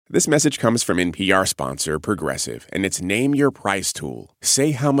This message comes from NPR sponsor Progressive, and it's Name Your Price tool.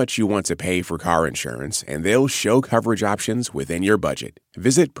 Say how much you want to pay for car insurance, and they'll show coverage options within your budget.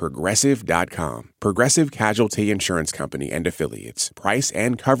 Visit Progressive.com. Progressive Casualty Insurance Company and Affiliates. Price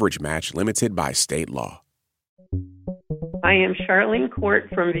and coverage match limited by state law. I am Charlene Court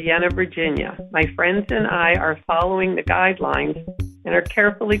from Vienna, Virginia. My friends and I are following the guidelines and are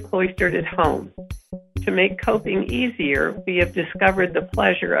carefully cloistered at home. To make coping easier, we have discovered the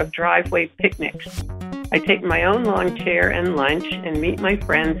pleasure of driveway picnics. I take my own lawn chair and lunch and meet my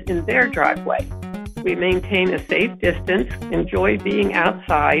friends in their driveway. We maintain a safe distance, enjoy being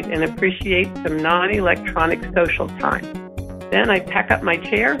outside, and appreciate some non-electronic social time. Then I pack up my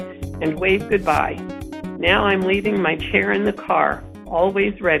chair and wave goodbye. Now I'm leaving my chair in the car,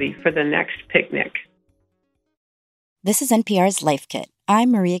 always ready for the next picnic. This is NPR's Life Kit.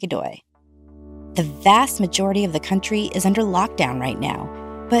 I'm Maria Godoy. The vast majority of the country is under lockdown right now,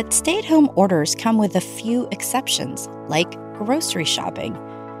 but stay-at-home orders come with a few exceptions, like grocery shopping.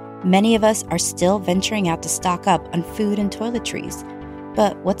 Many of us are still venturing out to stock up on food and toiletries.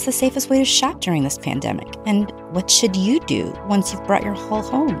 But what's the safest way to shop during this pandemic? And what should you do once you've brought your haul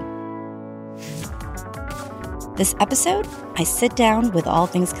home? This episode, I sit down with All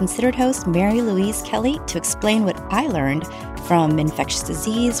Things Considered host Mary Louise Kelly to explain what I learned from infectious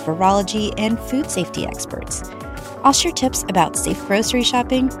disease, virology, and food safety experts. I'll share tips about safe grocery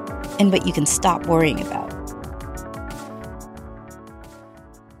shopping and what you can stop worrying about.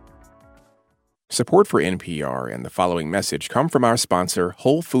 Support for NPR and the following message come from our sponsor,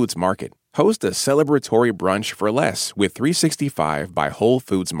 Whole Foods Market. Host a celebratory brunch for less with 365 by Whole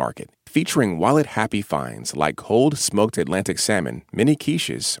Foods Market, featuring wallet-happy finds like cold smoked Atlantic salmon, mini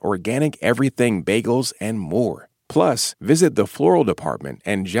quiches, organic everything bagels, and more. Plus, visit the floral department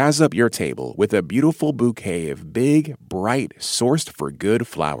and jazz up your table with a beautiful bouquet of big, bright, sourced-for-good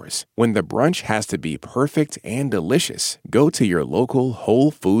flowers. When the brunch has to be perfect and delicious, go to your local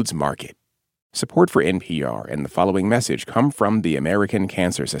Whole Foods Market. Support for NPR and the following message come from the American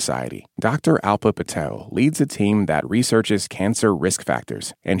Cancer Society. Dr. Alpa Patel leads a team that researches cancer risk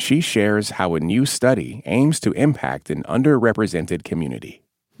factors, and she shares how a new study aims to impact an underrepresented community.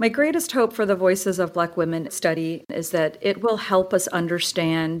 My greatest hope for the Voices of Black Women study is that it will help us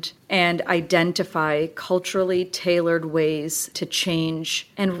understand and identify culturally tailored ways to change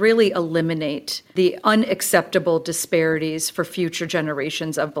and really eliminate the unacceptable disparities for future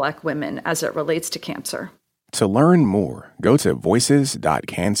generations of Black women as it relates to cancer. To learn more, go to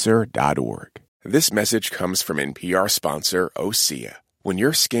voices.cancer.org. This message comes from NPR sponsor Osea. When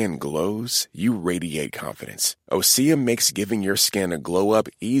your skin glows, you radiate confidence. Osea makes giving your skin a glow-up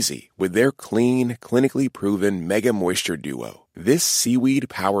easy with their clean, clinically proven Mega Moisture Duo. This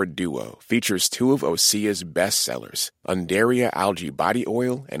seaweed-powered duo features two of Osea's best sellers, Undaria Algae Body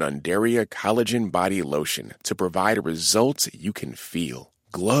Oil and Undaria Collagen Body Lotion, to provide results you can feel.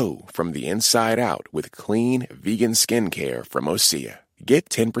 Glow from the inside out with clean, vegan skincare from Osea. Get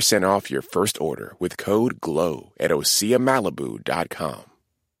 10% off your first order with code GLOW at OseaMalibu.com.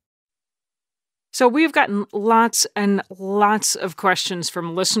 So we've gotten lots and lots of questions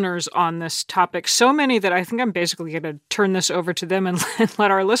from listeners on this topic, so many that I think I'm basically going to turn this over to them and let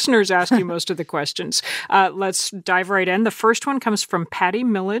our listeners ask you most of the questions. Let's dive right in. The first one comes from Patty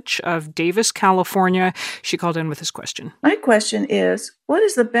Millich of Davis, California. She called in with this question. My question is, what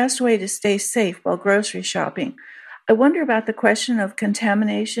is the best way to stay safe while grocery shopping? I wonder about the question of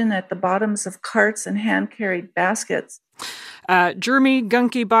contamination at the bottoms of carts and hand-carried baskets. Germy,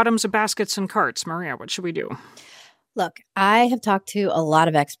 gunky bottoms of baskets and carts. Maria, what should we do? Look, I have talked to a lot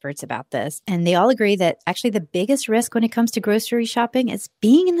of experts about this, and they all agree that actually the biggest risk when it comes to grocery shopping is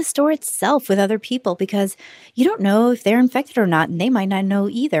being in the store itself with other people, because you don't know if they're infected or not, and they might not know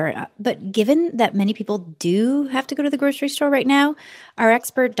either. But given that many people do have to go to the grocery store right now, our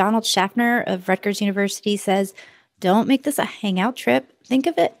expert Donald Schaffner of Rutgers University says, don't make this a hangout trip. Think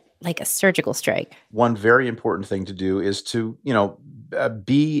of it like a surgical strike. One very important thing to do is to,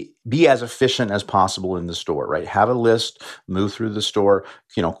 be as efficient as possible in the store, right? Have a list, move through the store,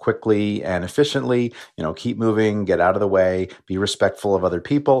 quickly and efficiently, keep moving, get out of the way, be respectful of other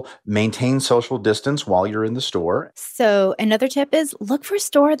people, maintain social distance while you're in the store. So another tip is look for a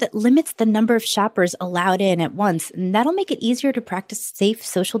store that limits the number of shoppers allowed in at once. And that'll make it easier to practice safe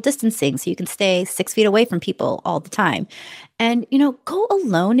social distancing so you can stay 6 feet away from people all the time. And, go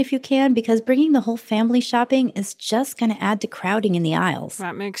alone if you can, because bringing the whole family shopping is just going to add to crowding in the aisles.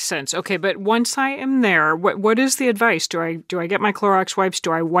 That makes sense. Okay, but once I am there, what is the advice? Do I get my Clorox wipes?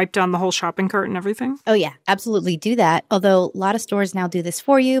 Do I wipe down the whole shopping cart and everything? Oh, yeah, absolutely do that. Although a lot of stores now do this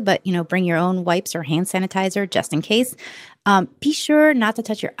for you, but, bring your own wipes or hand sanitizer just in case. Be sure not to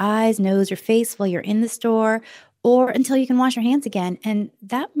touch your eyes, nose, or face while you're in the store or until you can wash your hands again. And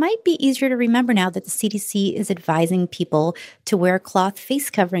that might be easier to remember now that the CDC is advising people to wear cloth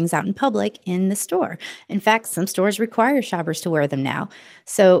face coverings out in public in the store. In fact, some stores require shoppers to wear them now.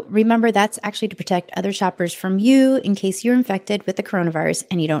 So remember, that's actually to protect other shoppers from you in case you're infected with the coronavirus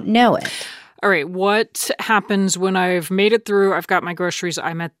and you don't know it. All right, what happens when I've made it through, I've got my groceries,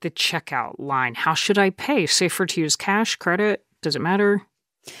 I'm at the checkout line? How should I pay? Safer to use cash, credit? Does it matter?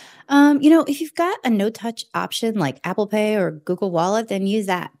 If you've got a no-touch option like Apple Pay or Google Wallet, then use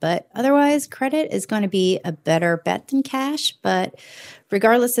that. But otherwise, credit is going to be a better bet than cash. But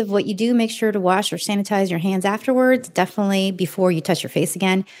regardless of what you do, make sure to wash or sanitize your hands afterwards, definitely before you touch your face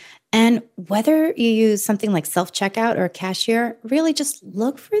again. And whether you use something like self-checkout or a cashier, really just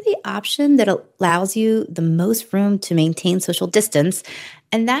look for the option that allows you the most room to maintain social distance.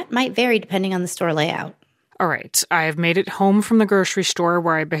 And that might vary depending on the store layout. All right, I've made it home from the grocery store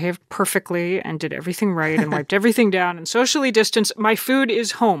where I behaved perfectly and did everything right and wiped everything down and socially distanced. My food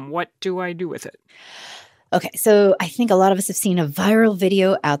is home. What do I do with it? Okay, so I think a lot of us have seen a viral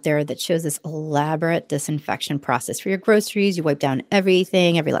video out there that shows this elaborate disinfection process for your groceries. You wipe down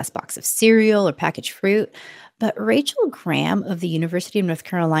everything, every last box of cereal or packaged fruit. But Rachel Graham of the University of North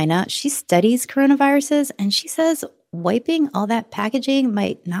Carolina, she studies coronaviruses, and she says wiping all that packaging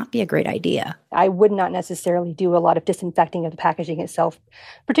might not be a great idea. I would not necessarily do a lot of disinfecting of the packaging itself,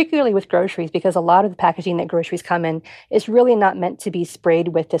 particularly with groceries, because a lot of the packaging that groceries come in is really not meant to be sprayed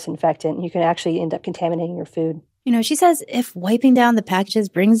with disinfectant. You can actually end up contaminating your food. She says if wiping down the packages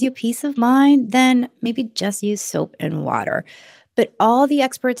brings you peace of mind, then maybe just use soap and water. But all the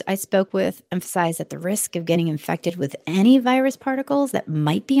experts I spoke with emphasize that the risk of getting infected with any virus particles that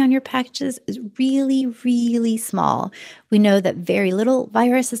might be on your packages is really, really small. We know that very little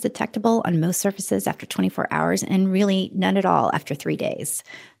virus is detectable on most surfaces after 24 hours and really none at all after 3 days.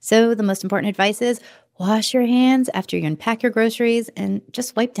 So the most important advice is wash your hands after you unpack your groceries and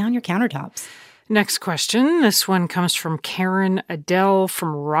just wipe down your countertops. Next question. This one comes from Karen Adele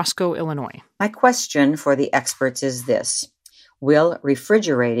from Roscoe, Illinois. My question for the experts is this. Will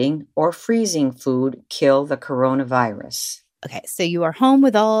refrigerating or freezing food kill the coronavirus? Okay, so you are home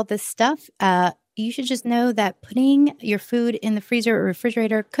with all this stuff. You should just know that putting your food in the freezer or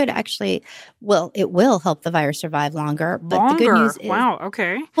refrigerator could actually, it will help the virus survive longer. But the good news is, wow,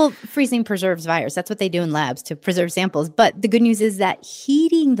 okay. Well, freezing preserves virus. That's what they do in labs to preserve samples. But the good news is that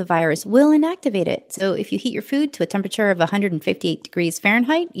heating the virus will inactivate it. So if you heat your food to a temperature of 158 degrees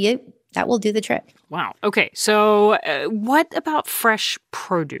Fahrenheit, that will do the trick. Wow. Okay. So what about fresh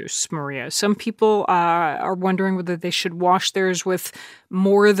produce, Maria? Some people are wondering whether they should wash theirs with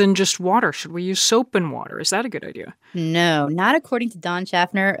more than just water. Should we use soap and water? Is that a good idea? No, not according to Don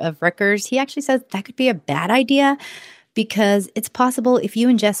Schaffner of Rutgers. He actually says that could be a bad idea because it's possible if you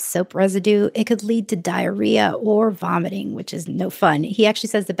ingest soap residue, it could lead to diarrhea or vomiting, which is no fun. He actually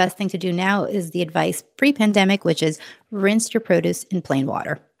says the best thing to do now is the advice pre-pandemic, which is rinse your produce in plain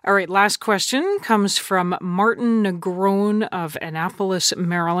water. All right, last question comes from Martin Negrone of Annapolis,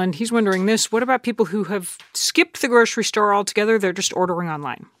 Maryland. He's wondering this. What about people who have skipped the grocery store altogether? They're just ordering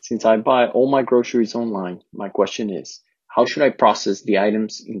online. Since I buy all my groceries online, my question is, how should I process the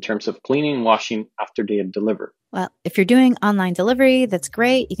items in terms of cleaning and washing after they are delivered? Well, if you're doing online delivery, that's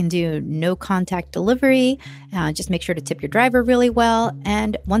great. You can do no contact delivery. Just make sure to tip your driver really well.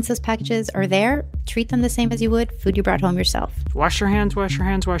 And once those packages are there, treat them the same as you would food you brought home yourself. Wash your hands, wash your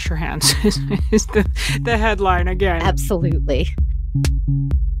hands, wash your hands is the headline again. Absolutely.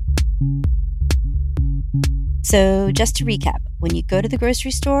 So just to recap, when you go to the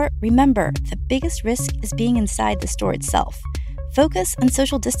grocery store, remember the biggest risk is being inside the store itself. Focus on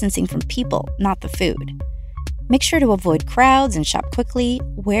social distancing from people, not the food. Make sure to avoid crowds and shop quickly.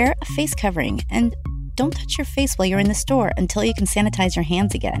 Wear a face covering and don't touch your face while you're in the store until you can sanitize your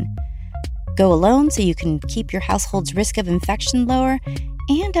hands again. Go alone so you can keep your household's risk of infection lower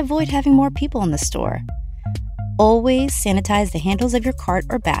and avoid having more people in the store. Always sanitize the handles of your cart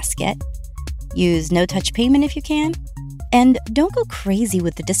or basket. Use no-touch payment if you can. And don't go crazy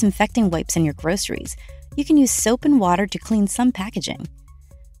with the disinfecting wipes in your groceries. You can use soap and water to clean some packaging.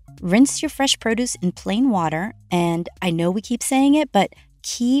 Rinse your fresh produce in plain water, and I know we keep saying it, but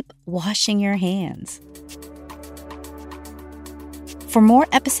keep washing your hands. For more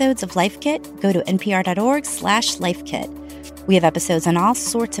episodes of Life Kit, go to npr.org/lifekit. We have episodes on all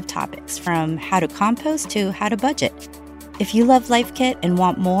sorts of topics, from how to compost to how to budget. If you love Life Kit and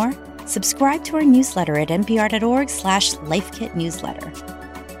want more, subscribe to our newsletter at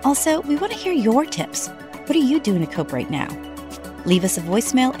npr.org/lifekitnewsletter. Also, we want to hear your tips. What are you doing to cope right now? Leave us a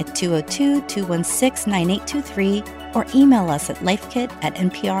voicemail at 202-216-9823 or email us at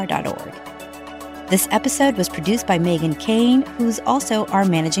lifekit@npr.org. This episode was produced by Megan Kane, who's also our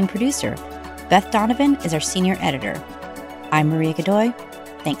managing producer. Beth Donovan is our senior editor. I'm Maria Godoy.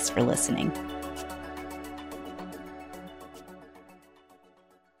 Thanks for listening.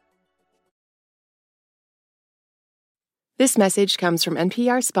 This message comes from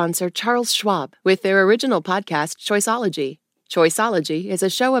NPR sponsor Charles Schwab with their original podcast, Choiceology. Choiceology is a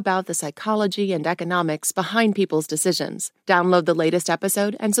show about the psychology and economics behind people's decisions. Download the latest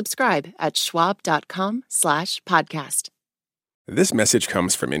episode and subscribe at schwab.com/podcast. This message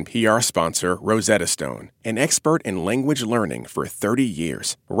comes from NPR sponsor Rosetta Stone, an expert in language learning for 30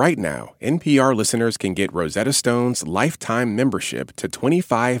 years. Right now, NPR listeners can get Rosetta Stone's lifetime membership to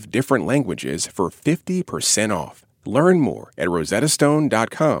 25 different languages for 50% off. Learn more at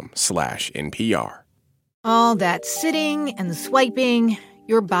rosettastone.com/NPR. All that sitting and swiping,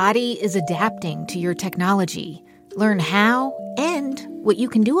 your body is adapting to your technology. Learn how and what you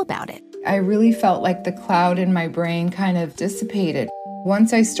can do about it. I really felt like the cloud in my brain kind of dissipated.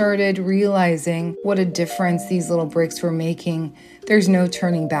 Once I started realizing what a difference these little breaks were making, there's no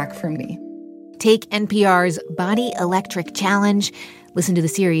turning back for me. Take NPR's Body Electric Challenge. Listen to the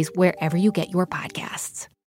series wherever you get your podcasts.